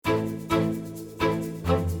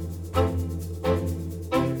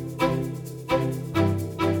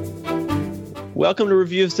Welcome to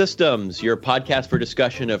Review of Systems, your podcast for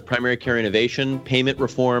discussion of primary care innovation, payment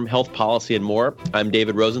reform, health policy, and more. I'm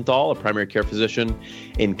David Rosenthal, a primary care physician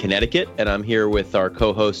in Connecticut, and I'm here with our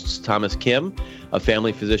co-hosts Thomas Kim, a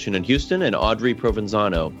family physician in Houston, and Audrey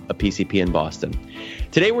Provenzano, a PCP in Boston.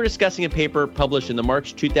 Today we're discussing a paper published in the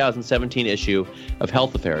March 2017 issue of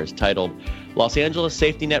Health Affairs titled Los Angeles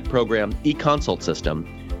Safety Net Program e-Consult System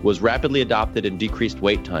was rapidly adopted and decreased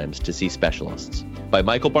wait times to see specialists by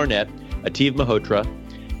Michael Barnett, Ativ Malhotra,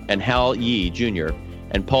 and Hal Yee Jr.,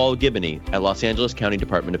 and Paul Gibney at Los Angeles County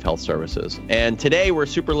Department of Health Services. And today we're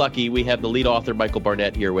super lucky. We have the lead author, Michael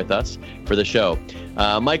Barnett, here with us for the show.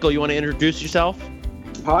 Michael, you want to introduce yourself?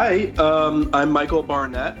 Hi, I'm Michael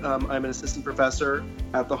Barnett. I'm an assistant professor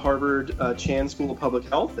at the Harvard Chan School of Public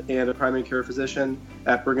Health and a primary care physician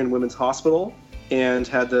at Brigham and Women's Hospital, and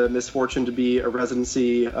had the misfortune to be a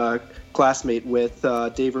residency classmate with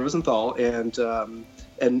Dave Rosenthal and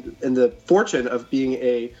the fortune of being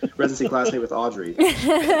a residency classmate with Audrey.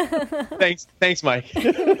 Thanks, Mike.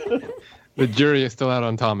 The jury is still out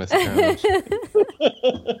on Thomas.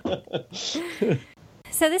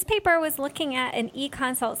 So this paper was looking at an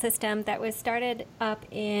e-consult system that was started up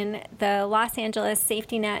in the Los Angeles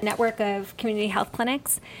Safety Net network of community health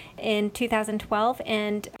clinics in 2012,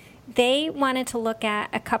 and they wanted to look at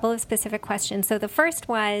a couple of specific questions. So the first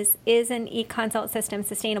was, is an e-consult system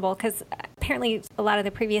sustainable? Because apparently a lot of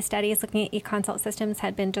the previous studies looking at e-consult systems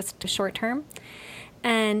had been just short term.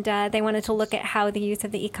 And they wanted to look at how the use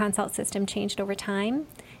of the e-consult system changed over time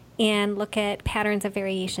and look at patterns of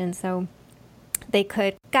variation. So they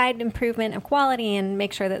could guide improvement of quality and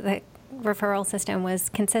make sure that the referral system was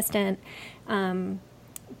consistently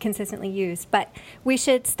used. But we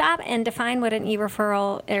should stop and define what an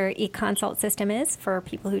e-referral or e-consult system is for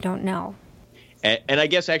people who don't know. And I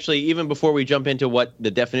guess actually, even before we jump into what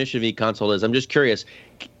the definition of e-consult is, I'm just curious,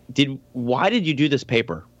 why did you do this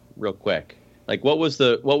paper real quick? Like, what was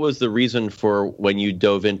the reason for when you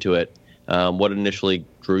dove into it? What initially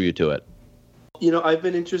drew you to it? You know, I've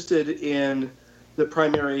been interested in the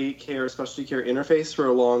primary care, specialty care interface for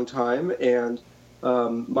a long time, and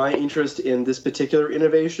my interest in this particular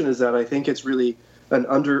innovation is that I think it's really an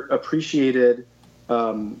underappreciated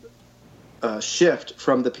shift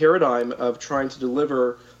from the paradigm of trying to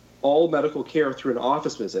deliver all medical care through an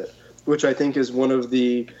office visit, which I think is one of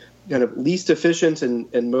the kind of least efficient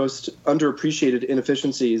and most underappreciated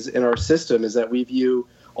inefficiencies in our system, is that we view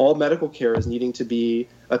all medical care as needing to be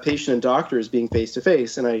a patient and doctor as being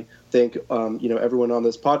face-to-face. And I think everyone on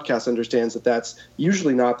this podcast understands that that's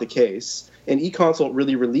usually not the case. And e-consult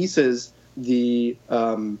really releases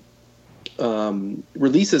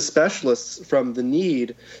specialists from the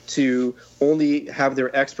need to only have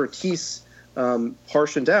their expertise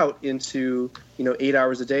portioned out into 8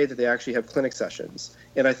 hours a day that they actually have clinic sessions.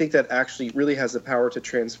 And I think that actually really has the power to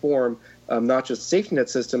transform not just safety net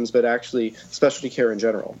systems, but actually specialty care in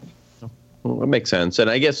general. Well, that makes sense. And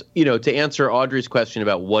I guess, to answer Audrey's question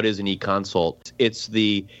about what is an e-consult, it's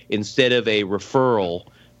instead of a referral,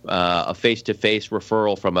 a face-to-face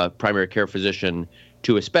referral from a primary care physician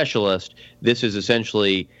to a specialist, this is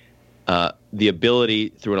essentially the ability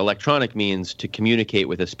through an electronic means to communicate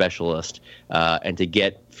with a specialist and to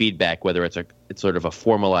get feedback, whether it's sort of a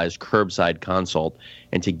formalized curbside consult,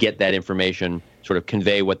 and to get that information, sort of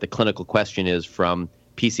convey what the clinical question is from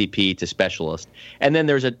PCP to specialist. And then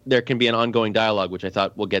there can be an ongoing dialogue, which I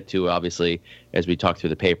thought we'll get to, obviously, as we talk through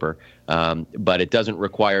the paper. But it doesn't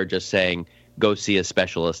require just saying, go see a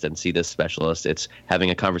specialist and see this specialist. It's having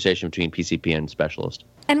a conversation between PCP and specialist.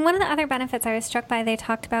 And one of the other benefits I was struck by, they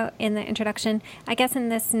talked about in the introduction, I guess in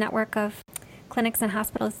this network of clinics and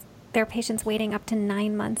hospitals, there are patients waiting up to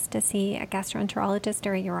 9 months to see a gastroenterologist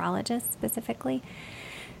or a urologist specifically,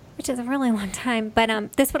 which is a really long time.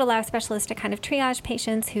 But this would allow specialists to kind of triage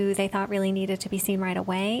patients who they thought really needed to be seen right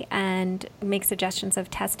away and make suggestions of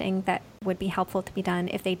testing that would be helpful to be done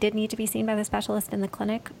if they did need to be seen by the specialist in the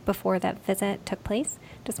clinic before that visit took place,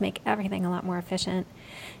 just make everything a lot more efficient.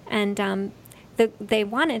 And they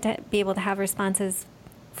wanted to be able to have responses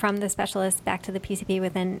from the specialist back to the PCP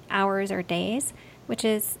within hours or days, which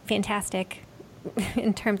is fantastic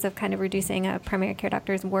in terms of kind of reducing a primary care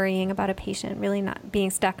doctor's worrying about a patient really not being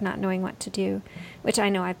stuck, not knowing what to do, which I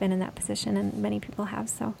know I've been in that position and many people have.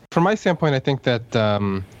 So from my standpoint, I think that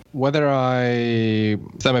whether I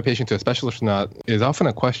send my patient to a specialist or not is often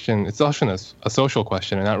a question. It's often a social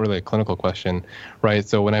question and not really a clinical question, right?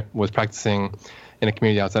 So when I was practicing in a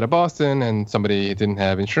community outside of Boston and somebody didn't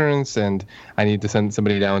have insurance and I need to send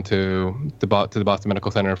somebody down to the Boston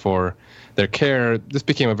Medical Center for their care, this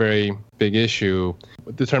became a very big issue,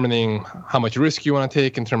 determining how much risk you want to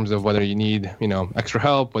take in terms of whether you need, extra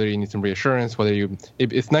help, whether you need some reassurance,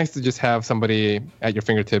 it's nice to just have somebody at your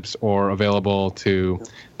fingertips or available to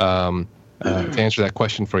answer that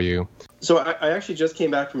question for you. So I actually just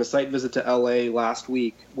came back from a site visit to LA last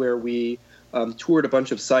week where we toured a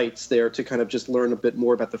bunch of sites there to kind of just learn a bit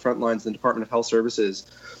more about the front lines in the Department of Health Services.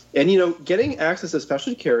 And, getting access to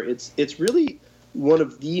specialty care, it's really one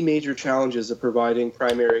of the major challenges of providing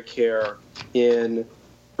primary care in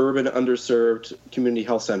urban underserved community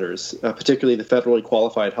health centers, particularly the federally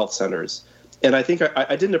qualified health centers. And I think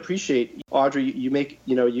I didn't appreciate, Audrey,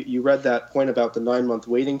 you read that point about the 9-month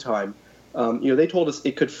waiting time. They told us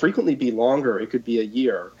it could frequently be longer. It could be a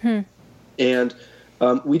year. And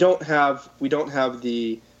we don't have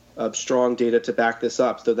the strong data to back this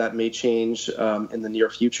up, though that may change in the near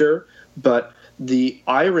future. But the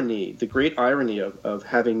great irony of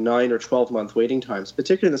having 9 or 12-month waiting times,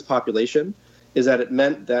 particularly in this population, is that it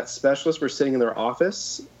meant that specialists were sitting in their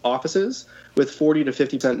offices with 40 to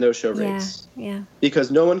 50% no-show rates. Yeah. Because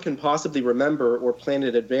no one can possibly remember or plan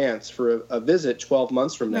in advance for a visit 12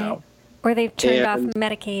 months from now. Or they've turned off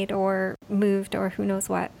Medicaid or moved or who knows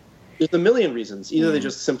what. There's a million reasons. Either they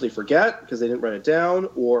just simply forget because they didn't write it down,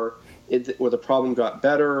 or the problem got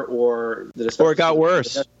better, or it got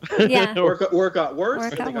worse. Yeah. or it got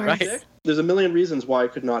worse. Right. There's a million reasons why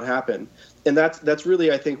it could not happen, and that's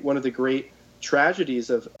really, I think, one of the great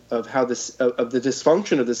tragedies of how of the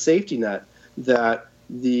dysfunction of the safety net, that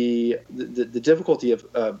the difficulty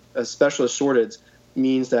of a specialist shortage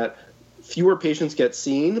means that fewer patients get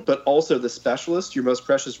seen, but also the specialist, your most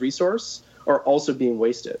precious resource, are also being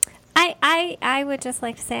wasted. I would just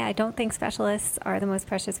like to say I don't think specialists are the most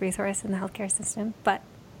precious resource in the healthcare system, but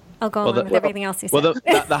I'll go along with everything else you said. Well,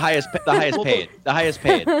 the highest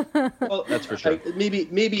paid. Well, that's for sure.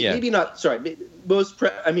 Maybe not. Sorry,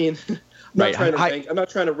 I'm not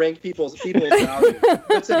trying to rank people's value.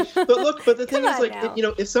 But the thing is,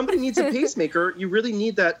 if somebody needs a pacemaker, you really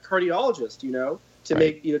need that cardiologist, to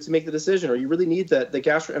make the decision, or you really need the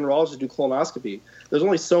gastroenterologist to do colonoscopy. There's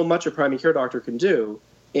only so much a primary care doctor can do,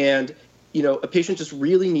 and a patient just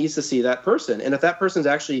really needs to see that person. And if that person's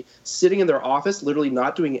actually sitting in their office, literally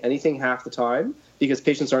not doing anything half the time because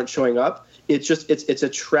patients aren't showing up, it's a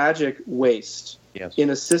tragic waste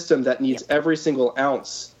in a system that needs every single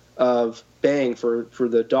ounce of bang for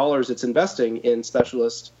the dollars it's investing in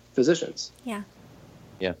specialist physicians. Yeah,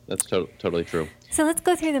 that's totally true. So let's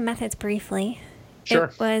go through the methods briefly. Sure.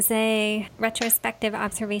 It was a retrospective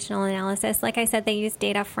observational analysis. Like I said, they used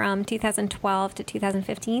data from 2012 to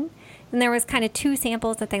 2015. And there was kind of 2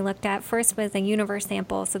 samples that they looked at. First was a universe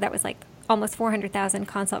sample. So that was like almost 400,000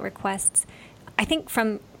 consult requests. I think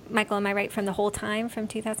from, Michael, am I right, from the whole time from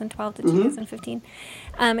 2012 to 2015?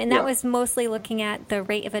 And that was mostly looking at the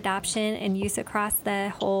rate of adoption and use across the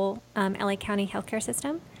whole LA County healthcare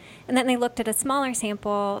system. And then they looked at a smaller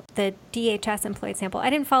sample, the DHS employed sample. I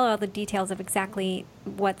didn't follow all the details of exactly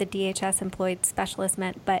what the DHS employed specialist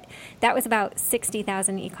meant, but that was about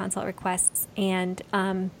 60,000 e-consult requests. And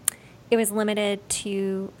it was limited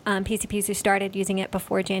to PCPs who started using it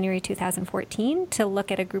before January 2014 to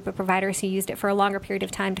look at a group of providers who used it for a longer period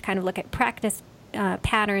of time to kind of look at practice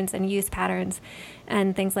patterns and use patterns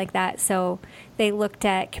and things like that. So they looked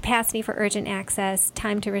at capacity for urgent access,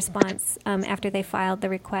 time to response after they filed the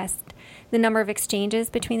request, the number of exchanges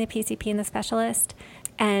between the PCP and the specialist,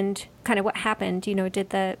 and kind of what happened. Did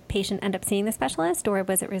the patient end up seeing the specialist, or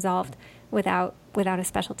was it resolved without a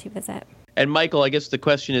specialty visit? And Michael, I guess the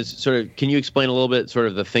question is can you explain a little bit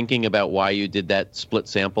the thinking about why you did that split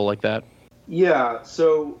sample like that? Yeah.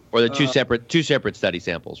 So or the two separate study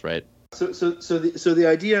samples, right? So the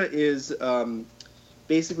idea is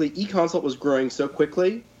basically e-consult was growing so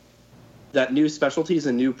quickly that new specialties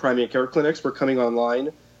and new primary care clinics were coming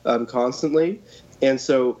online constantly. And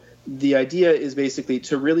so the idea is basically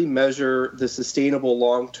to really measure the sustainable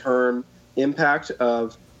long-term impact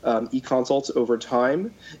of e-consults over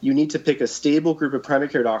time. You need to pick a stable group of primary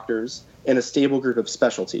care doctors and a stable group of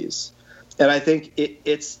specialties. And I think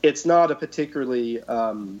it's not a particularly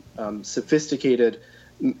sophisticated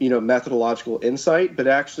methodological insight, but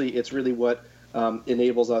actually it's really what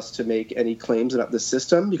enables us to make any claims about the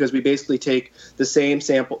system, because we basically take the same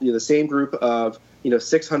sample, the same group of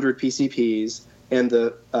 600 PCPs and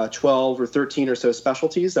the 12 or 13 or so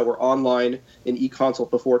specialties that were online in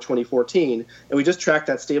e-consult before 2014, and we just track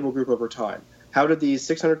that stable group over time. how did these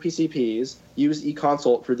 600 PCPs use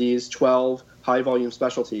eConsult for these 12 high-volume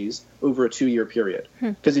specialties over a 2-year period?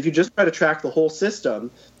 Because if you just try to track the whole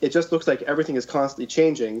system, it just looks like everything is constantly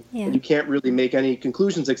changing, and you can't really make any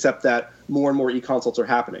conclusions except that more and more eConsults are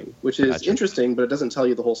happening, which is interesting, but it doesn't tell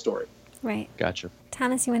you the whole story. Right. Gotcha.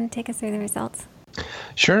 Thomas, you want to take us through the results?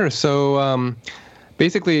 Sure. So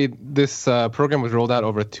basically, this program was rolled out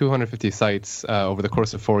over 250 sites over the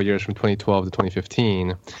course of 4 years from 2012 to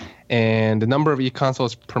 2015. And the number of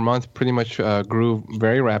eConsults per month pretty much grew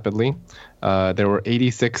very rapidly. There were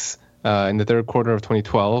 86 in the third quarter of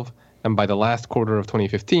 2012. And by the last quarter of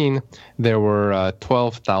 2015, there were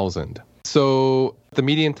 12,000. So the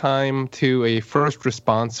median time to a first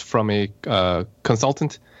response from a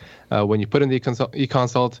consultant when you put in the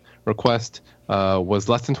eConsult request was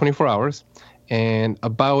less than 24 hours. And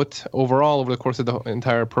about overall, over the course of the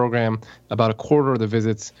entire program, about a quarter of the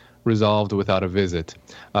visits resolved without a visit.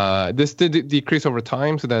 This did decrease over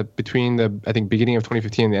time, so that between the, I think, beginning of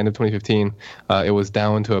 2015 and the end of 2015, it was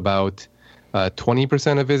down to about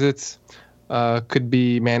 20% of visits could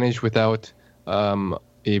be managed without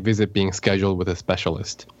a visit being scheduled with a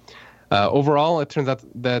specialist. Overall, it turns out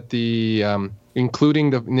that the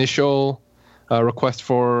including the initial request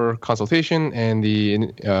for consultation and the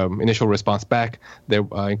initial response back, there,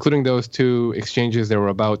 including those two exchanges, there were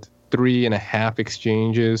about 3.5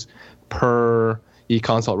 exchanges per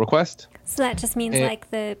eConsult request. So that just means like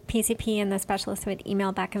the PCP and the specialist would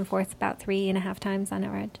email back and forth about 3.5 times on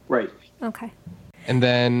average? Right. Okay. And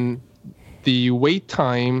then the wait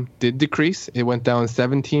time did decrease. It went down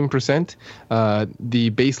 17%.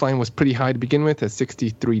 The baseline was pretty high to begin with at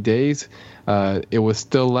 63 days. It was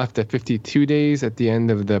still left at 52 days at the end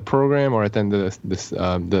of the program or at the end of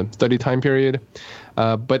the study time period.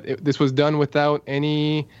 But this was done without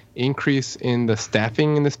any increase in the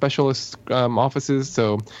staffing in the specialist offices.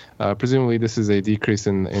 So presumably this is a decrease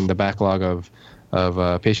in the backlog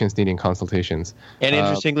of patients needing consultations. And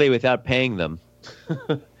interestingly, without paying them.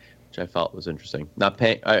 Which I felt was interesting. Not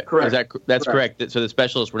paying. Correct. That's correct. So the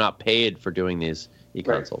specialists were not paid for doing these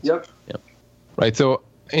eConsults. Right. Yep. Right. So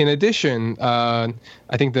in addition, I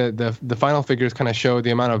think the final figures kind of show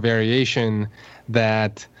the amount of variation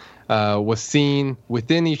that was seen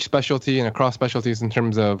within each specialty and across specialties in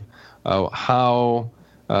terms of how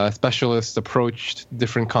specialists approached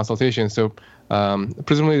different consultations. So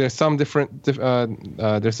presumably there's some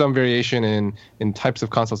there's some variation in types of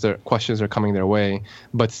consults that questions are coming their way,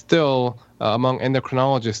 but still among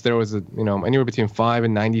endocrinologists there was anywhere between 5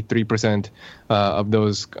 and 93% of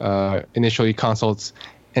those initial eConsults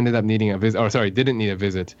ended up needing a visit, didn't need a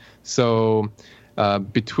visit. So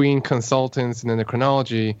between consultants and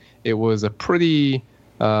endocrinology, it was a pretty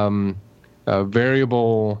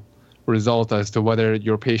variable result as to whether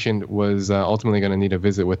your patient was ultimately going to need a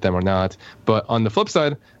visit with them or not. But on the flip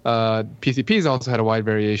side, PCPs also had a wide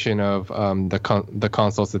variation of the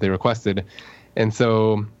consults that they requested, and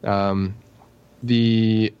so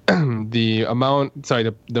the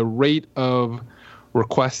rate of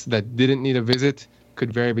requests that didn't need a visit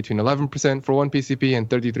could vary between 11% for one PCP and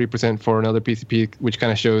 33% for another PCP, which kind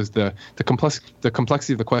of shows the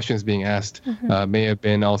complexity of the questions being asked may have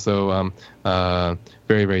been also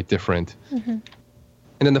very, very different. Mm-hmm. And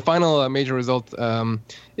then the final major result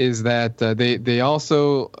is that they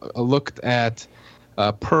also looked at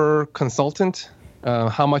per consultant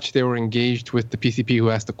how much they were engaged with the PCP who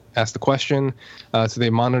asked the question. So they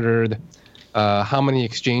monitored how many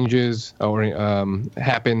exchanges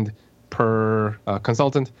happened per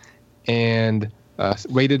consultant and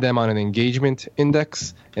rated them on an engagement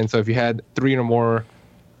index. And so if you had three or more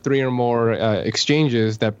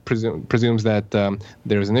exchanges, that presumes that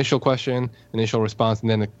there's initial question, initial response, and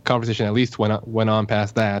then the conversation at least went on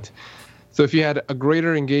past that. So if you had a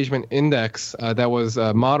greater engagement index, that was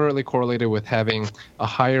moderately correlated with having a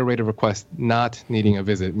higher rate of requests not needing a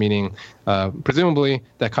visit, meaning presumably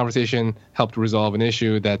that conversation helped resolve an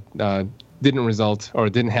issue that didn't result or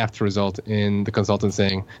didn't have to result in the consultant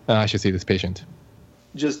saying, I should see this patient.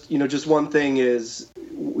 Just one thing is,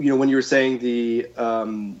 when you were saying it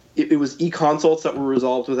was eConsults that were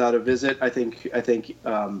resolved without a visit. I think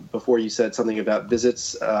before you said something about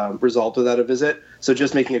visits resolved without a visit. So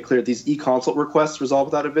just making it clear, these eConsult requests resolved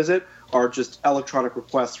without a visit are just electronic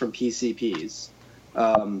requests from PCPs.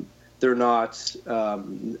 They're not,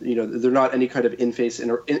 they're not any kind of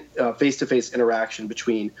face-to-face interaction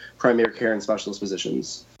between primary care and specialist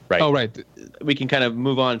physicians. Right. Oh, right. We can kind of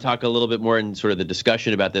move on and talk a little bit more in sort of the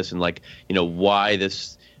discussion about this and why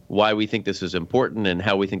why we think this is important and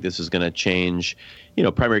how we think this is going to change,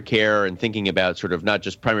 primary care and thinking about sort of not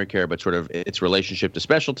just primary care, but sort of its relationship to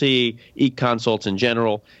specialty, e-consults in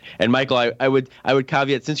general. And Michael, I would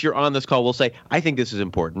caveat, since you're on this call, we'll say, I think this is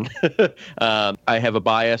important. I have a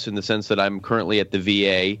bias in the sense that I'm currently at the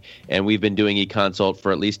VA, and we've been doing e-consult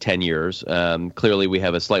for at least 10 years. Clearly, we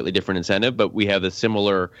have a slightly different incentive, but we have a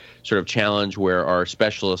similar sort of challenge where our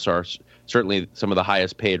specialists are certainly some of the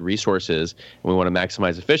highest paid resources, and we want to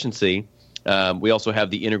maximize efficiency. We also have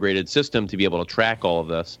the integrated system to be able to track all of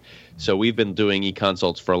this. So we've been doing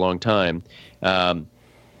e-consults for a long time. I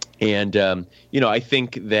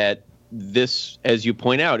think that this, as you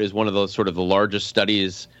point out, is one of those sort of the largest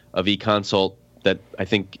studies of e-consult that I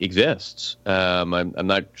think exists. I'm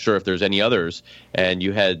not sure if there's any others. And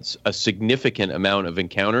you had a significant amount of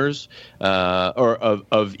encounters or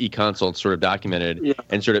of e-consults sort of documented, yeah.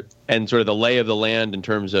 and sort of the lay of the land in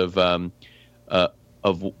terms of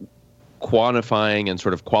quantifying and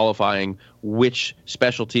sort of qualifying which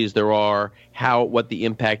specialties there are, what the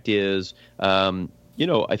impact is. I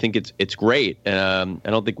think it's great. I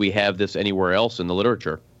don't think we have this anywhere else in the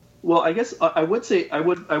literature. Well, I guess I would say I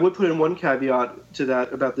would put in one caveat to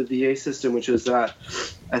that about the VA system, which is that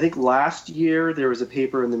I think last year there was a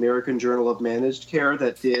paper in the American Journal of Managed Care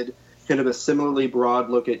that did kind of a similarly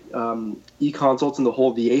broad look at e-consults in the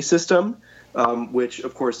whole VA system, which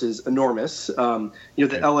of course is enormous. The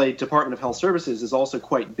LA Department of Health Services is also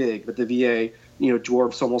quite big, but the VA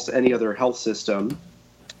dwarfs almost any other health system.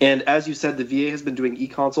 And as you said, the VA has been doing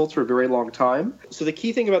e-consults for a very long time. So the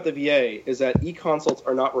key thing about the VA is that e-consults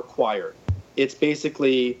are not required. It's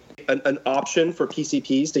basically an option for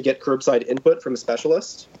PCPs to get curbside input from a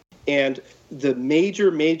specialist. And the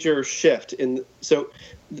major shift so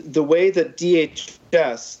the way that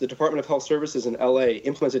DHS, the Department of Health Services in LA,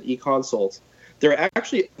 implemented e-consults, there are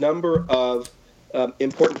actually a number of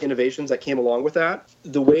important innovations that came along with that.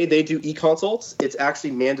 The way they do e-consults, it's actually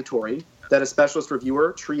mandatory that a specialist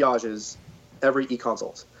reviewer triages every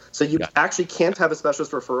e-consult. So you actually can't have a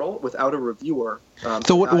specialist referral without a reviewer.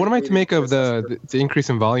 So what am I to make of the increase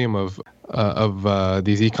in volume of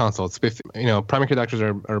these e-consults? If primary care doctors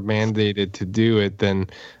are mandated to do it, then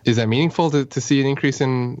is that meaningful to see an increase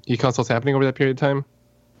in e-consults happening over that period of time?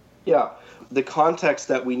 Yeah. The context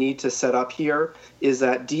that we need to set up here is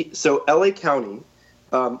that so LA County,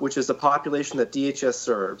 which is the population that DHS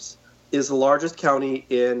serves, is the largest county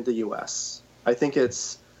in the U.S. I think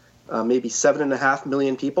it's maybe 7.5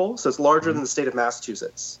 million people, so it's larger than the state of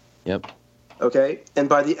Massachusetts. Yep. Okay, and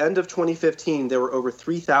by the end of 2015, there were over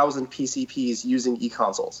 3,000 PCPs using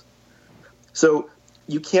e-consults. So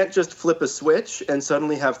you can't just flip a switch and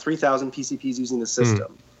suddenly have 3,000 PCPs using the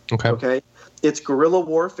system. Okay? It's guerrilla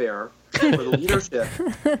warfare for the leadership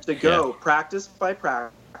to go practice by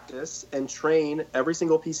practice and train every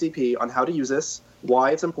single PCP on how to use this,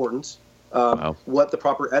 why it's important, what the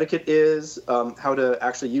proper etiquette is, how to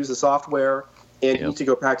actually use the software, and you need to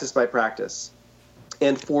go practice by practice.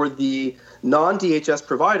 And for the non-DHS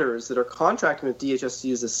providers that are contracting with DHS to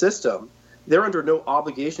use the system, they're under no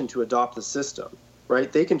obligation to adopt the system,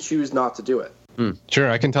 right? They can choose not to do it.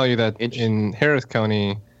 Sure. I can tell you that in Harris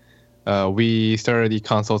County, we started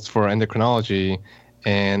e-consults for endocrinology,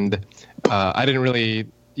 and I didn't really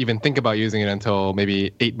even think about using it until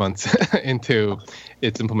maybe 8 months into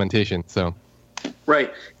its implementation. So,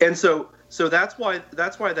 right, and so that's why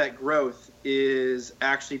that growth is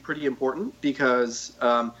actually pretty important, because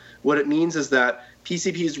what it means is that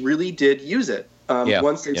PCPs really did use it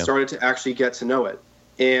once they started to actually get to know it.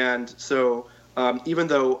 And so even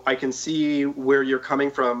though I can see where you're coming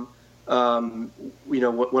from,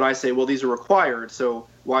 when I say, well, these are required, so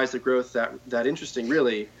why is the growth that interesting?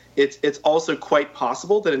 Really, it's also quite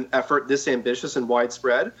possible that an effort this ambitious and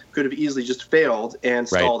widespread could have easily just failed and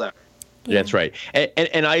stalled out. Yeah. That's right.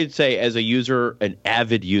 And I'd say, as a user, an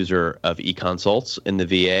avid user of e-consults in the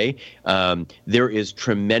VA, there is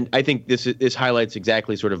tremendous. I think this highlights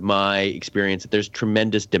exactly sort of my experience, that there's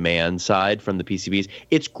tremendous demand side from the PCBs.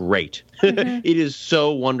 It's great. Mm-hmm. It is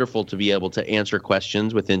so wonderful to be able to answer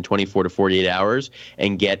questions within 24 to 48 hours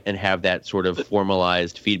and have that sort of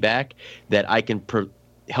formalized feedback that I can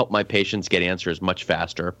help my patients get answers much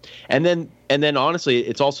faster. And then honestly,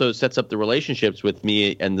 it's also sets up the relationships with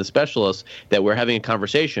me and the specialists, that we're having a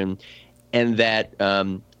conversation, and that,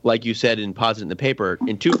 like you said and posited in the paper,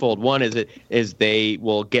 in twofold. One is they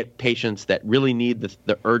will get patients that really need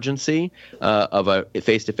the urgency of a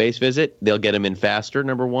face-to-face visit. They'll get them in faster,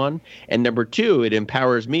 number one. And number two, it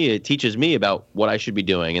empowers me. It teaches me about what I should be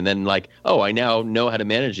doing. And then I now know how to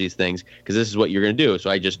manage these things because this is what you're going to do. So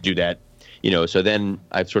I just do that. So then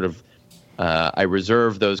I've sort of I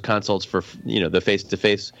reserve those consults for, the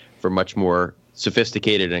face-to-face for much more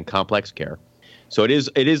sophisticated and complex care. So it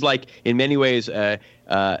is like, in many ways, a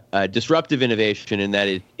disruptive innovation in that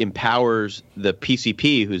it empowers the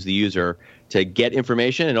PCP, who's the user, to get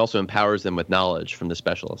information, and also empowers them with knowledge from the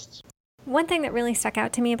specialists. One thing that really stuck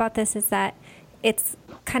out to me about this is that it's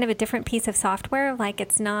kind of a different piece of software. Like,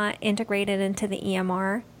 it's not integrated into the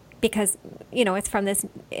EMR because,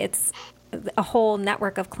 it's a whole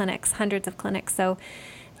network of clinics, hundreds of clinics. So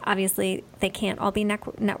obviously they can't all be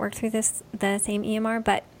networked through the same EMR,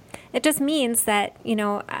 but it just means that,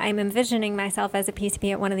 I'm envisioning myself as a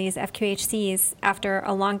PCP at one of these FQHCs after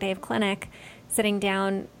a long day of clinic, sitting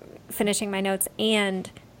down, finishing my notes, and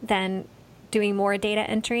then doing more data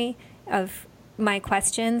entry of my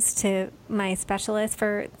questions to my specialist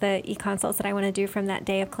for the e-consults that I want to do from that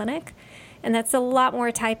day of clinic. And that's a lot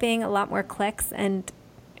more typing, a lot more clicks, and,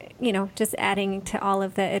 just adding to all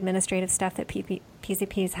of the administrative stuff that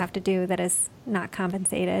PCPs have to do that is not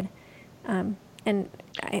compensated. And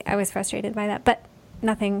I was frustrated by that, but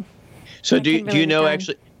nothing. So do you know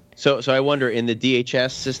actually? So I wonder, in the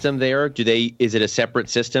DHS system there, is it a separate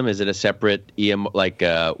system? Is it a separate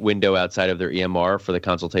window outside of their EMR for the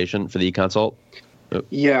consultation, for the e-consult?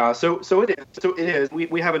 Yeah, so it is. So it is.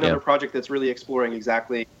 We have another project that's really exploring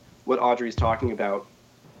exactly what Audrey's talking about.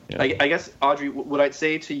 Yeah. I guess, Audrey, what I'd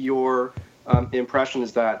say to your impression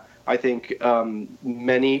is that I think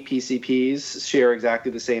many PCPs share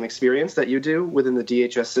exactly the same experience that you do within the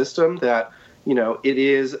DHS system, that, it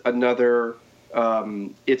is another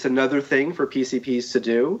it's another thing for PCPs to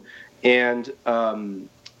do, and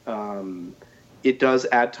it does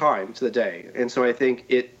add time to the day. And so I think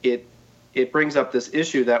it brings up this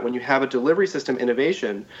issue that when you have a delivery system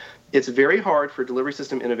innovation, it's very hard for delivery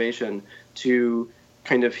system innovation to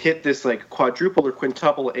kind of hit this like quadruple or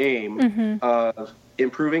quintuple aim of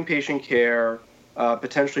improving patient care,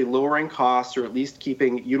 potentially lowering costs or at least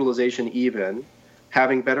keeping utilization even,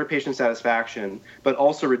 having better patient satisfaction, but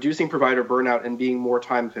also reducing provider burnout and being more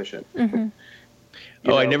time efficient.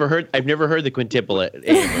 I've never heard the quintuple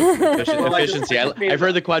efficiency. I've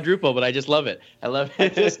heard the quadruple, but I just love it. I love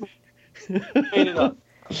it. I just made it up.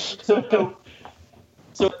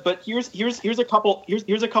 But here's a couple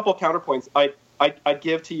counterpoints I'd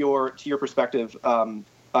give to your perspective that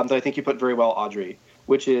I think you put very well, Audrey,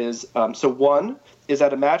 which is one is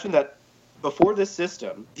that imagine that before this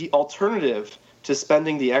system, the alternative to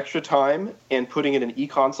spending the extra time and putting it in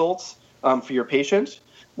e-consults for your patient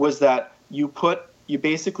was that you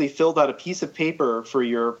basically filled out a piece of paper for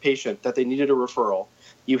your patient that they needed a referral.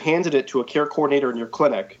 You handed it to a care coordinator in your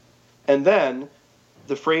clinic, and then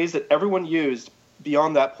the phrase that everyone used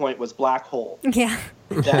beyond that point was black hole. Yeah.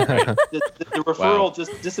 The referral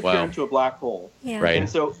just disappeared into a black hole. Yeah. Right. And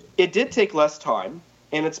so it did take less time,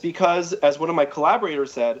 and it's because, as one of my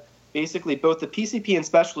collaborators said, basically both the PCP and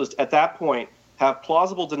specialist at that point have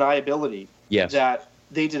plausible deniability that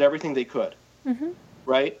they did everything they could,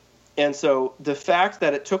 right? And so the fact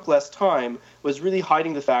that it took less time was really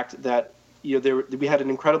hiding the fact that we had an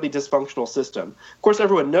incredibly dysfunctional system. Of course,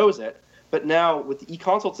 everyone knows it, but now with the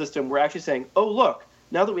e-consult system, we're actually saying, oh, look,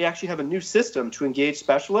 now that we actually have a new system to engage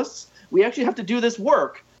specialists, we actually have to do this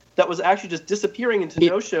work that was actually just disappearing into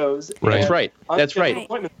no-shows. Right. That's right.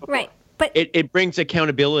 Right. But it brings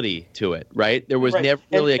accountability to it, right? There was never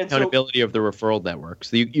really accountability of the referral network,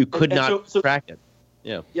 so you could not track it.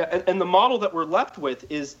 Yeah. Yeah, and the model that we're left with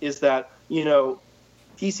is that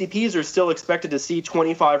PCPs are still expected to see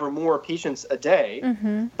 25 or more patients a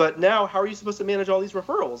day, but now how are you supposed to manage all these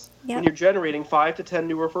referrals when you're generating 5 to 10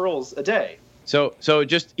 new referrals a day? So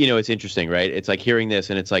just it's interesting, right? It's like hearing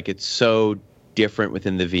this, and it's like it's so different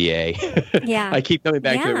within the VA. Yeah. I keep coming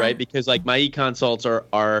back to it, right? Because like my e-consults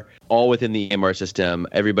are all within the EMR system.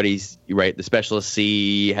 Everybody's right. The specialists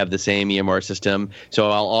have the same EMR system. So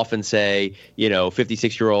I'll often say,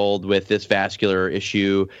 56-year-old with this vascular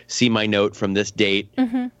issue, see my note from this date.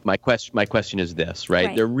 My question is this,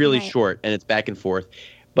 right? They're really short, and it's back and forth.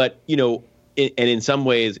 But, and in some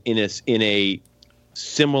ways in a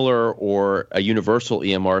similar or a universal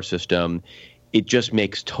EMR system, it just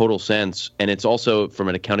makes total sense. And it's also, from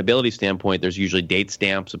an accountability standpoint, there's usually date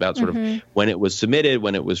stamps about sort of when it was submitted,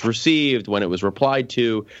 when it was received, when it was replied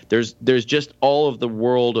to. There's just all of the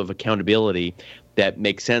world of accountability that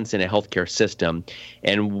makes sense in a healthcare system.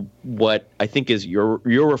 And what I think is you're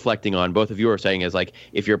reflecting on, both of you are saying, is like,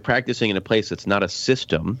 if you're practicing in a place that's not a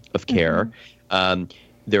system of care,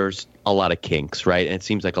 there's a lot of kinks, right? And it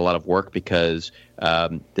seems like a lot of work because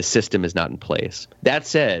the system is not in place. That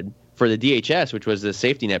said, for the DHS, which was the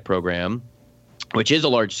safety net program, which is a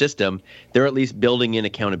large system, they're at least building in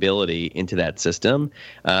accountability into that system.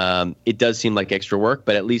 It does seem like extra work,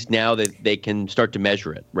 but at least now that they can start to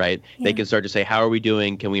measure it, right? Yeah. They can start to say, how are we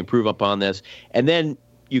doing? Can we improve upon this? And then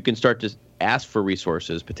you can start to ask for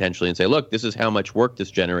resources potentially and say, look, this is how much work this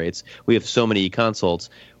generates. We have so many consults.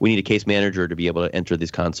 We need a case manager to be able to enter these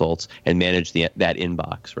consults and manage that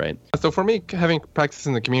inbox, right? So for me, having practiced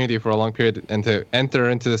in the community for a long period and to enter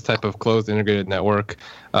into this type of closed integrated network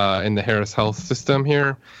in the Harris Health system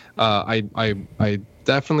here, I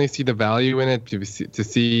definitely see the value in it to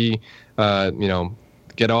see,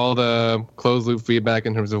 get all the closed loop feedback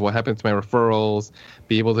in terms of what happened to my referrals,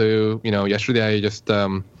 be able to, yesterday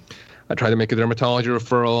I tried to make a dermatology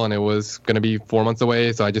referral and it was going to be 4 months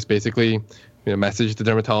away. So I just basically messaged the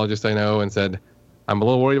dermatologist I know and said, I'm a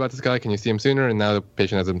little worried about this guy. Can you see him sooner? And now the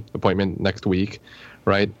patient has an appointment next week,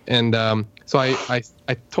 right? And so I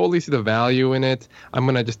totally see the value in it. I'm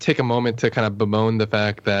going to just take a moment to kind of bemoan the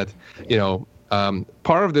fact that,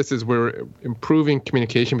 part of this is we're improving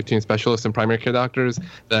communication between specialists and primary care doctors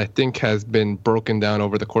that I think has been broken down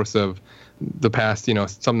over the course of the past,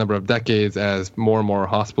 some number of decades as more and more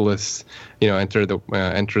hospitalists, enter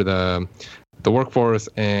the workforce,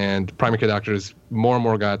 and primary care doctors more and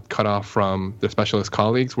more got cut off from their specialist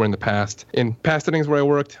colleagues. Where in past settings where I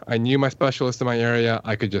worked, I knew my specialists in my area.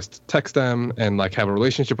 I could just text them and have a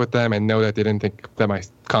relationship with them and know that they didn't think that my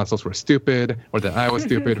consults were stupid or that I was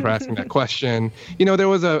stupid for asking that question. There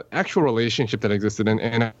was an actual relationship that existed,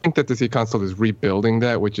 and I think that this e-consult is rebuilding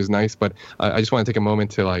that, which is nice. But I just want to take a moment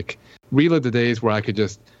to relive the days where I could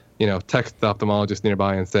just text the ophthalmologist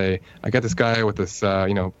nearby and say, I got this guy with this,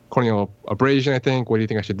 corneal abrasion, I think. What do you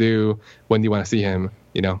think I should do? When do you want to see him?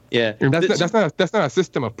 Yeah. That's not a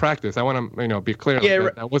system of practice. I want to, be clear.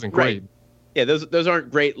 That wasn't great. Right. Yeah, those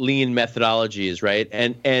aren't great lean methodologies, right?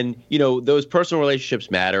 And those personal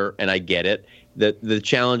relationships matter, and I get it. The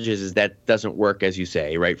challenge is that doesn't work, as you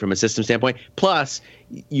say, right, from a system standpoint. Plus,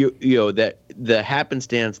 that the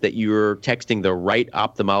happenstance that you're texting the right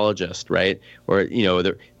ophthalmologist, right, or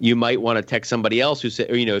you might want to text somebody else who say,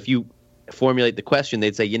 if you formulate the question,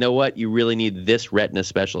 they'd say, you know what, you really need this retina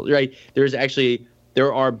specialist, right?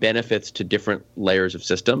 There are benefits to different layers of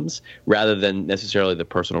systems rather than necessarily the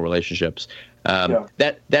personal relationships.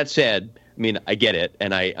 That said, I get it,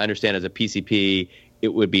 and I understand as a PCP,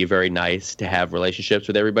 it would be very nice to have relationships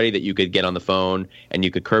with everybody that you could get on the phone and you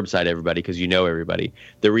could curbside everybody because you know everybody.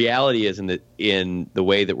 The reality is in the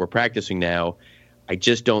way that we're practicing now, I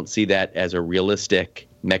just don't see that as a realistic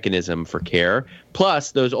mechanism for care.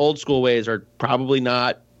 Plus, those old school ways are probably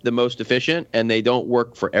not the most efficient, and they don't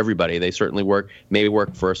work for everybody. They certainly maybe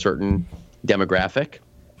work for a certain demographic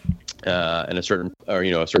and a certain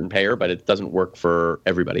payer, but it doesn't work for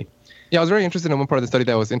everybody. Yeah, I was very interested in one part of the study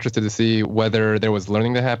that I was interested to see whether there was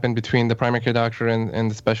learning that happened between the primary care doctor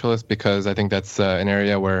and the specialist, because I think that's an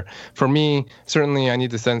area where, for me, certainly I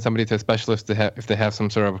need to send somebody to a specialist if they have some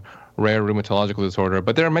sort of rare rheumatological disorder.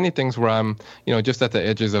 But there are many things where I'm, just at the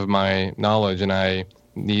edges of my knowledge and I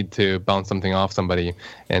need to bounce something off somebody,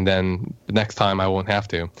 and then the next time I won't have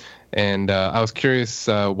to. And I was curious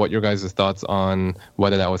what your guys' thoughts on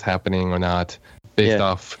whether that was happening or not, based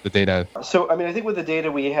off the data. So, I think with the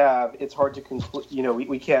data we have, it's hard to conclude,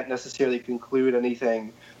 we can't necessarily conclude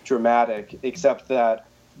anything dramatic, except that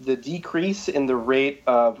the decrease in the rate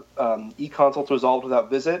of e-consults resolved without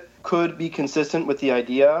visit could be consistent with the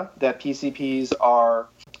idea that PCPs are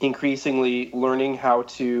increasingly learning how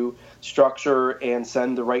to structure and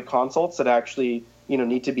send the right consults that actually,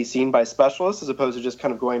 need to be seen by specialists as opposed to just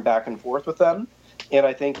kind of going back and forth with them. And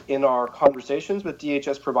I think in our conversations with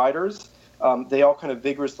DHS providers, they all kind of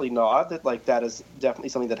vigorously nod that that is definitely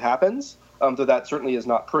something that happens, though that certainly is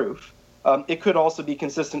not proof. It could also be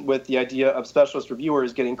consistent with the idea of specialist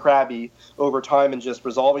reviewers getting crabby over time and just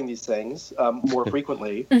resolving these things more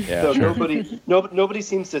frequently. So nobody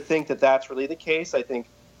seems to think that that's really the case. I think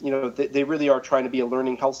they really are trying to be a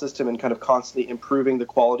learning health system and kind of constantly improving the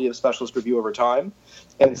quality of specialist review over time.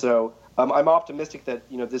 And so I'm optimistic that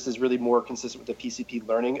this is really more consistent with the PCP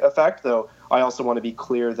learning effect, though I also want to be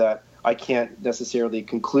clear that I can't necessarily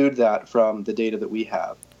conclude that from the data that we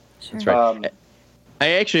have. Sure. That's right. I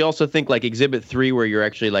actually also think Exhibit 3, where you're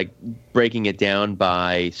actually breaking it down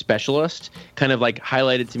by specialist, kind of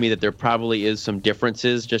highlighted to me that there probably is some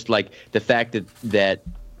differences, just the fact that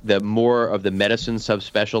the more of the medicine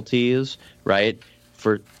subspecialties, right,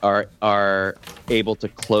 are able to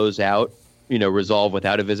close out resolve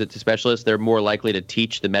without a visit to specialists. They're more likely to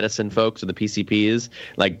teach the medicine folks and the PCPs,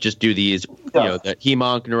 like just do these, the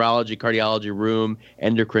hem-onc, neurology, cardiology, rheum,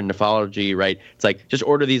 endocrine, nephrology, right? It's like just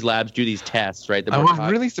order these labs, do these tests, right? I was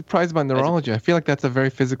really surprised by neurology. I feel like that's a very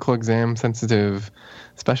physical exam sensitive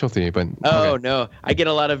specialty, but no, I get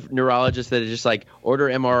a lot of neurologists that are just like order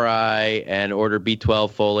MRI and order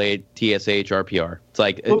B12, folate, TSH, RPR. It's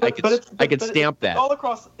like I could stamp that.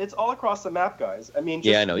 It's all across the map, guys. I mean,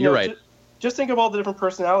 you're right. Just think of all the different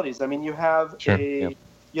personalities. I mean, you have you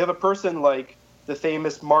have a person like the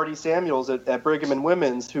famous Marty Samuels at Brigham and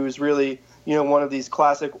Women's, who's really one of these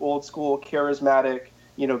classic old school charismatic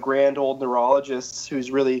grand old neurologists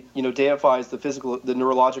who's really deifies the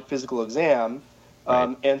neurologic physical exam.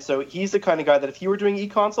 Right. And so he's the kind of guy that if he were doing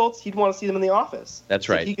e-consults, he'd want to see them in the office. That's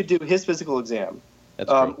right. So he could do his physical exam. That's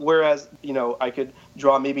true. Whereas, I could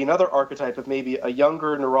draw maybe another archetype of maybe a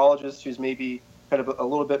younger neurologist who's maybe kind of a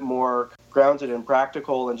little bit more grounded and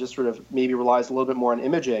practical and just sort of maybe relies a little bit more on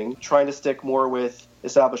imaging, trying to stick more with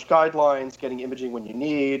established guidelines, getting imaging when you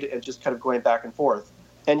need, and just kind of going back and forth.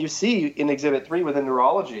 And you see in Exhibit 3 within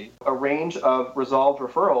neurology a range of resolved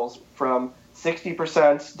referrals from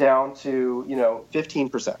 60% down to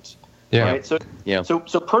 15%. Yeah. Right?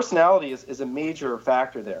 So personality is a major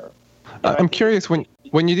factor there. I'm curious when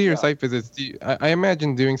you do your site visits. I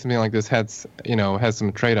imagine doing something like this has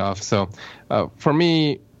some trade-offs. So for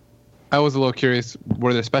me, I was a little curious.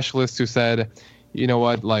 Were there specialists who said,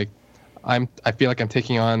 I feel like I'm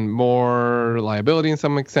taking on more liability in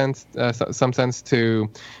some sense to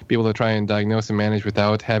be able to try and diagnose and manage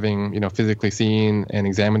without having physically seen and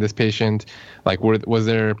examined this patient. Like, was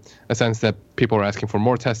there a sense that people were asking for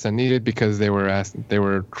more tests than needed because they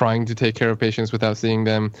were trying to take care of patients without seeing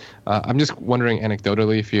them? I'm just wondering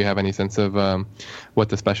anecdotally if you have any sense of what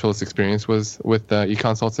the specialist experience was with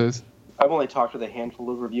e-consults is. I've only talked with a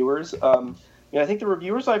handful of reviewers. I think the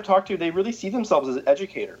reviewers I've talked to, they really see themselves as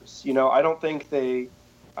educators.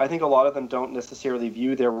 I think a lot of them don't necessarily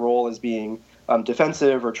view their role as being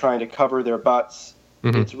defensive or trying to cover their butts.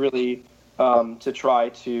 Mm-hmm. It's really to try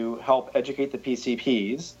to help educate the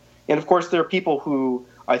PCPs. And of course, there are people who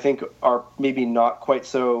I think are maybe not quite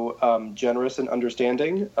so generous and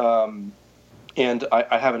understanding. And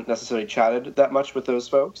I haven't necessarily chatted that much with those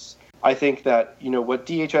folks. I think that, what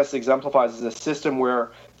DHS exemplifies is a system where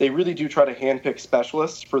they really do try to handpick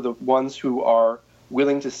specialists for the ones who are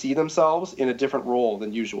willing to see themselves in a different role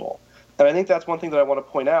than usual. And I think that's one thing that I want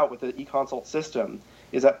to point out with the e-consult system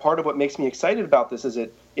is that part of what makes me excited about this is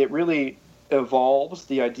it really evolves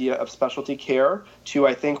the idea of specialty care to,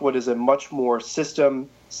 I think, what is a much more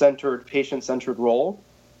system-centered, patient-centered role,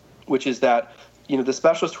 which is that, the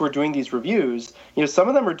specialists who are doing these reviews, some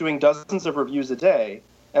of them are doing dozens of reviews a day.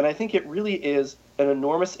 And I think it really is an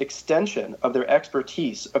enormous extension of their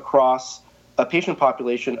expertise across a patient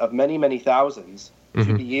population of many, many thousands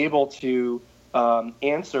to be able to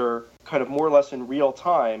answer kind of more or less in real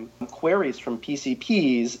time queries from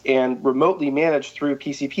PCPs and remotely manage through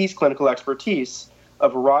PCPs' clinical expertise a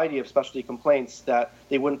variety of specialty complaints that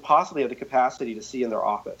they wouldn't possibly have the capacity to see in their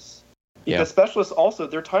office. Because specialists also,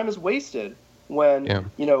 their time is wasted when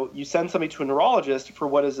you send somebody to a neurologist for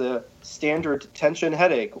what is a standard tension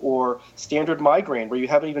headache or standard migraine where you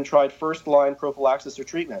haven't even tried first-line prophylaxis or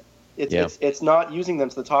treatment. It's not using them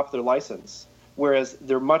to the top of their license, whereas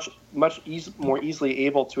they're much more easily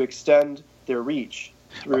able to extend their reach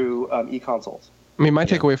through e-consults. I mean, my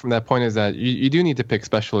takeaway from that point is that you do need to pick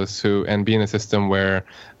specialists and be in a system where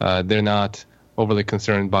they're not overly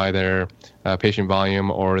concerned by their patient volume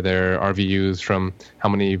or their RVUs from how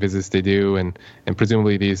many visits they do, and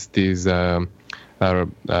presumably these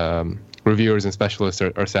reviewers and specialists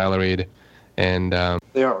are salaried, and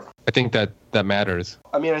they are. I think that matters.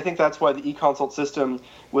 I mean, I think that's why the e-consult system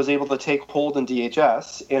was able to take hold in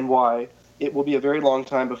DHS, and why it will be a very long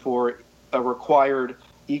time before a required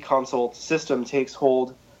e-consult system takes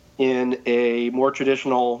hold in a more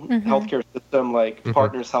traditional healthcare system like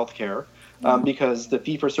Partners Healthcare. Because the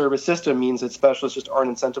fee-for-service system means that specialists just aren't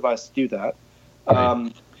incentivized to do that.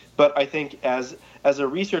 Right. But I think as a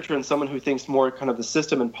researcher and someone who thinks more kind of the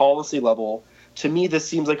system and policy level, to me this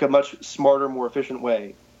seems like a much smarter, more efficient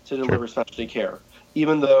way to deliver specialty care,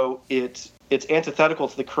 even though it's antithetical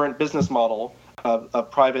to the current business model of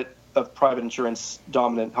private insurance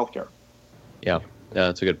dominant healthcare. Yeah.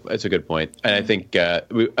 That's a good point. And I think I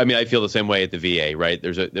feel the same way at the VA, right?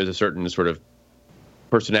 There's a certain sort of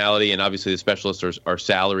personality, and obviously the specialists are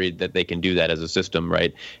salaried that they can do that as a system,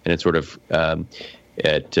 right? And it's sort of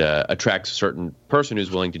it attracts a certain person who's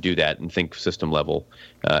willing to do that and think system level.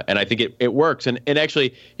 And I think it works. And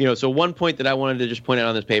actually, so one point that I wanted to just point out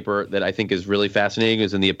on this paper that I think is really fascinating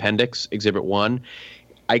is in the appendix, Exhibit 1.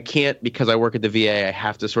 I can't, because I work at the VA, I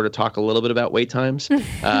have to sort of talk a little bit about wait times.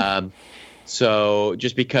 So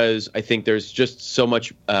just because I think there's just so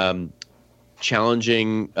much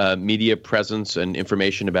challenging media presence and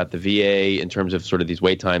information about the VA in terms of sort of these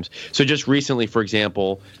wait times. So just recently, for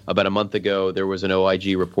example, about a month ago, there was an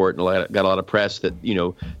OIG report and got a lot of press that,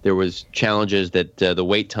 there was challenges that the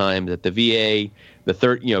wait time that the VA,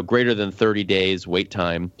 greater than 30 days wait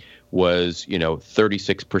time was,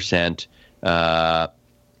 36%.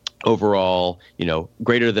 Overall,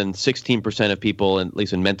 greater than 16% of people, at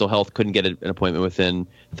least in mental health, couldn't get an appointment within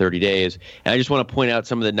 30 days. And I just want to point out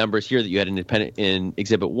some of the numbers here that you had in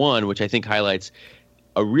Exhibit 1, which I think highlights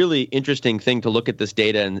a really interesting thing to look at this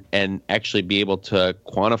data and actually be able to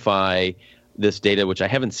quantify this data, which I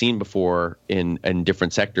haven't seen before in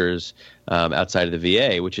different sectors outside of the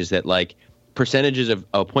VA, which is that like percentages of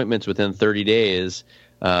appointments within 30 days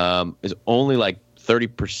is only like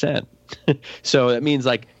 30%. So that means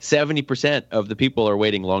like 70% of the people are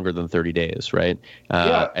waiting longer than 30 days, right?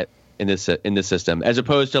 In this system, as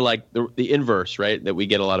opposed to like the inverse, right? That we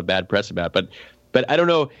get a lot of bad press about. But I don't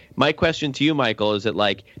know. My question to you, Michael, is that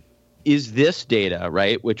like, is this data,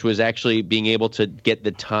 right, which was actually being able to get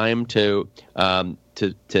the time to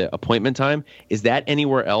appointment time, is that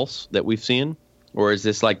anywhere else that we've seen, or is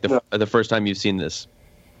this like the first time you've seen this?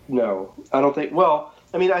 No, I don't think. Well,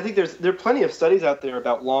 I mean, I think there are plenty of studies out there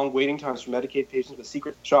about long waiting times for Medicaid patients with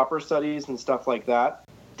secret shopper studies and stuff like that.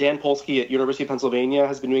 Dan Polsky at University of Pennsylvania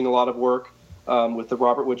has been doing a lot of work with the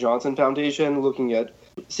Robert Wood Johnson Foundation, looking at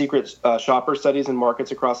secret shopper studies in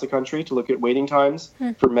markets across the country to look at waiting times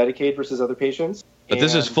for Medicaid versus other patients. But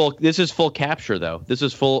this is full capture, though. This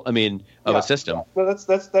is full. I mean, of a system. No,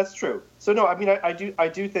 that's true. So no, I mean, I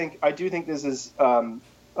do think this is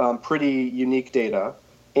pretty unique data.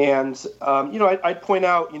 And, I'd point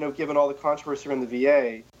out, given all the controversy around the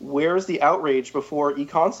VA, where's the outrage before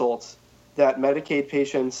e-consults that Medicaid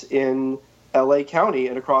patients in LA County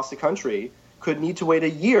and across the country could need to wait a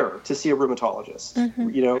year to see a rheumatologist?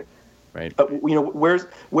 Right.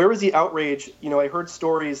 Where was the outrage? I heard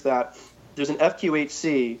stories that there's an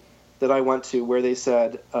FQHC that I went to where they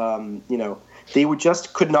said, they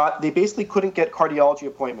basically couldn't get cardiology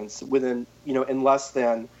appointments within, in less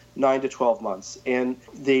than 9 to 12 months. And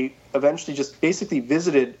they eventually just basically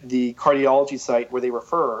visited the cardiology site where they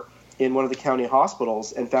refer in one of the county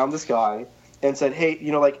hospitals and found this guy and said, hey,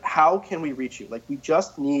 how can we reach you? Like, we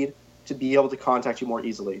just need to be able to contact you more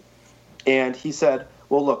easily. And he said,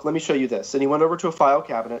 well, look, let me show you this. And he went over to a file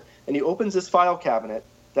cabinet and he opens this file cabinet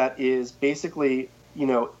that is basically,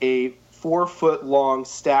 a 4-foot long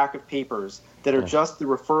stack of papers that are just the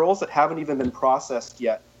referrals that haven't even been processed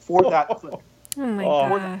yet for that clinic. Oh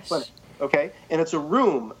my gosh. Okay, and it's a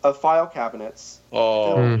room of file cabinets.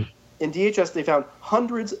 In DHS, they found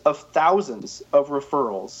hundreds of thousands of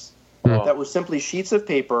referrals that were simply sheets of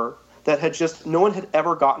paper that had no one had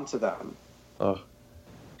ever gotten to them.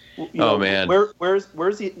 Man, where's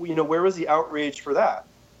where was the outrage for that?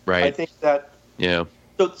 Right. I think that. Yeah.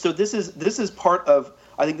 So this is part of.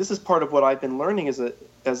 I think this is part of what I've been learning as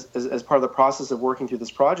part of the process of working through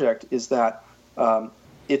this project is that.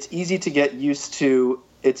 It's easy to get used to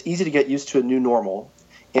a new normal.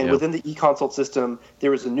 And within the e-consult system,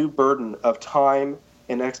 there is a new burden of time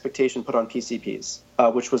and expectation put on PCPs,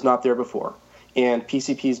 which was not there before. And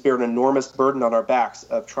PCPs bear an enormous burden on our backs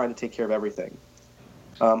of trying to take care of everything.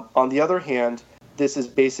 On the other hand, this is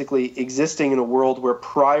basically existing in a world where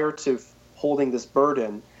prior to holding this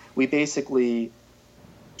burden, we basically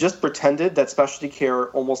just pretended that specialty care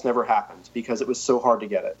almost never happened because it was so hard to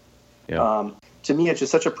get it. Yeah. To me, it's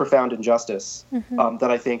just such a profound injustice that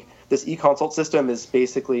I think this e-consult system is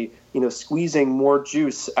basically, squeezing more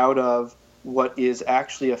juice out of what is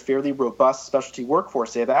actually a fairly robust specialty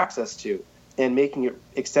workforce they have access to and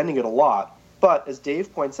extending it a lot. But as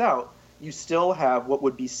Dave points out, you still have what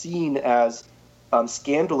would be seen as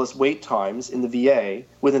scandalous wait times in the VA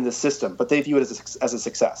within the system, but they view it as a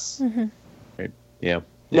success. Right. Yeah.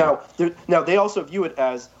 Now they also view it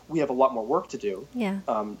as we have a lot more work to do. Yeah.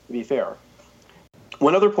 To be fair.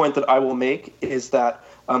 One other point that I will make is that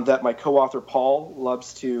that my co-author Paul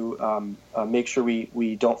loves to make sure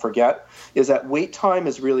we don't forget is that wait time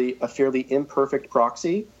is really a fairly imperfect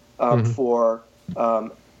proxy for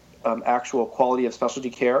actual quality of specialty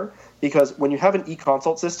care, because when you have an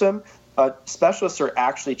e-consult system, specialists are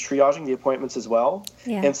actually triaging the appointments as well.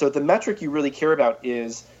 Yeah. And so the metric you really care about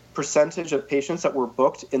is percentage of patients that were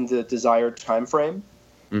booked in the desired time frame.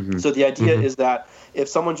 Mm-hmm. So the idea is that if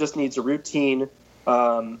someone just needs a routine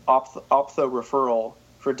ophtho referral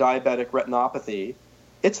for diabetic retinopathy,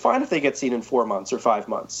 it's fine if they get seen in 4 months or 5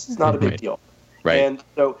 months. It's not a big deal. Right. And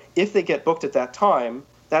so if they get booked at that time,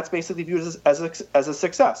 that's basically viewed as a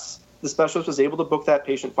success. The specialist was able to book that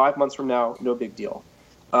patient 5 months from now, no big deal.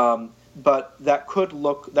 But that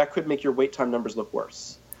could make your wait time numbers look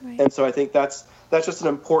worse. Right. And so I think that's just an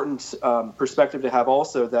important perspective to have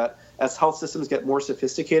also, that as health systems get more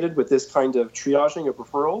sophisticated with this kind of triaging of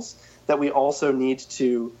referrals, that we also need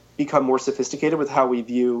to become more sophisticated with how we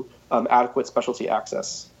view adequate specialty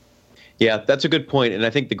access. Yeah, that's a good point. And I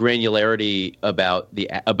think the granularity about the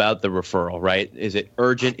referral, right? Is it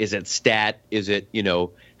urgent? Is it stat? Is it,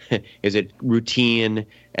 is it routine?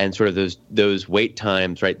 And sort of those wait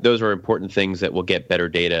times, right? Those are important things that we'll get better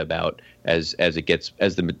data about as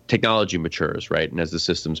the technology matures, right? And as the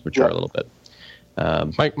systems mature a little bit.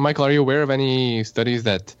 Michael, are you aware of any studies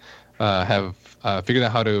that have figured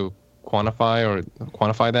out how to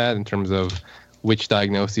quantify that in terms of which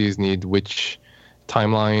diagnoses need which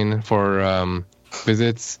timeline for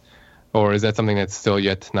visits, or is that something that's still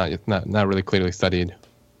not really clearly studied?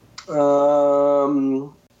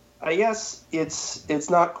 I guess it's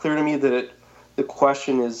not clear to me that the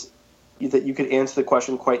question is that you could answer the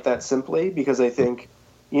question quite that simply, because I think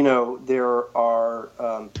there are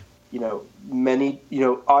many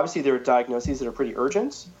obviously there are diagnoses that are pretty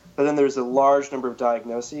urgent, but then there's a large number of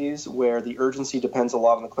diagnoses where the urgency depends a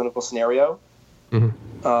lot on the clinical scenario.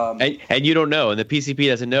 Mm-hmm. And you don't know, and the PCP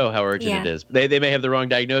doesn't know how urgent it is. They may have the wrong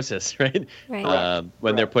diagnosis, right? Right.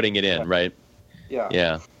 When they're putting it in, right? Yeah.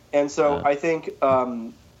 Yeah. And so I think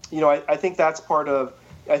I think that's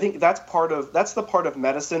the part of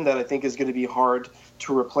medicine that I think is going to be hard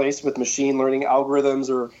to replace with machine learning algorithms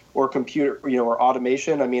or computer or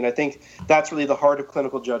automation. I mean, I think that's really the heart of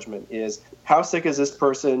clinical judgment, is how sick is this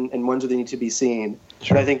person and when do they need to be seen?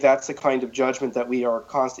 Sure. And I think that's the kind of judgment that we are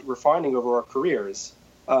constantly refining over our careers,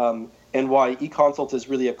 and why eConsult is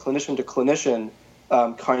really a clinician to clinician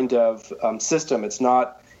kind of system. It's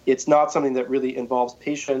not something that really involves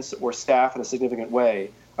patients or staff in a significant way.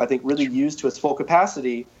 I think really used to its full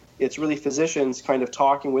capacity, it's really physicians kind of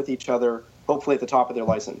talking with each other, hopefully at the top of their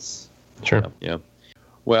license. Sure. Yeah.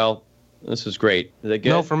 Well, this is great. Is that good?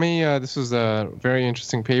 No, for me, this was a very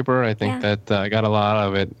interesting paper. I think that I got a lot out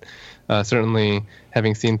of it. Certainly,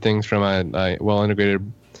 having seen things from a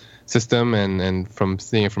well-integrated system and from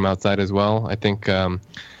seeing it from outside as well, I think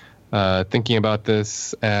thinking about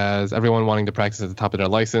this as everyone wanting to practice at the top of their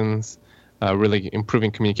license, really improving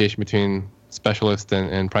communication between specialists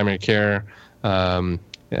and primary care for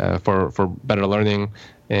better learning.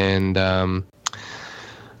 And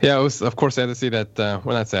it was, of course, sad to see that, well,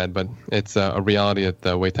 not sad, but it's a reality that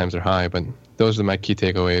the wait times are high. But those are my key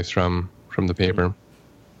takeaways from the paper.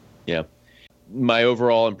 Yeah. My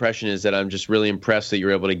overall impression is that I'm just really impressed that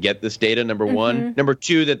you're able to get this data, number one. Number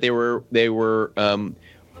two, that they were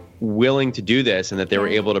willing to do this and that they were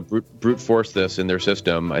able to brute force this in their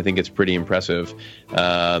system. I think it's pretty impressive.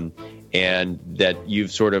 And that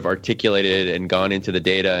you've sort of articulated and gone into the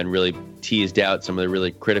data and really teased out some of the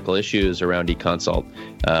really critical issues around eConsult.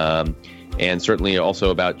 And certainly also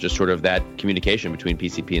about just sort of that communication between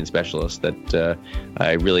PCP and specialists that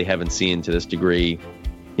I really haven't seen to this degree,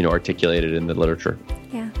 articulated in the literature.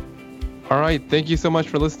 Yeah. All right. Thank you so much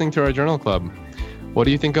for listening to our Journal Club. What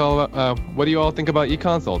do you think what do you all think about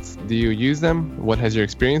eConsults? Do you use them? What has your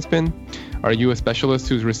experience been? Are you a specialist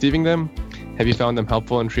who's receiving them? Have you found them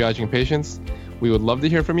helpful in triaging patients? We would love to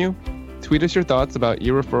hear from you. Tweet us your thoughts about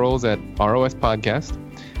e-referrals at ROS Podcast.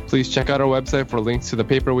 Please check out our website for links to the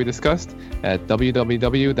paper we discussed at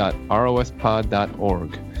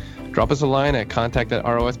www.rospod.org. Drop us a line at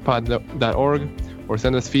contact@rospod.org or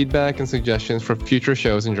send us feedback and suggestions for future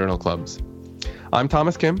shows and journal clubs. I'm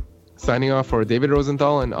Thomas Kim, signing off for David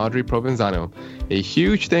Rosenthal and Audrey Provenzano. A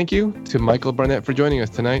huge thank you to Michael Barnett for joining us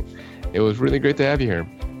tonight. It was really great to have you here.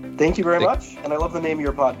 Thank you very much, and I love the name of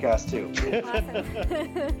your podcast, too.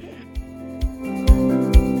 Awesome.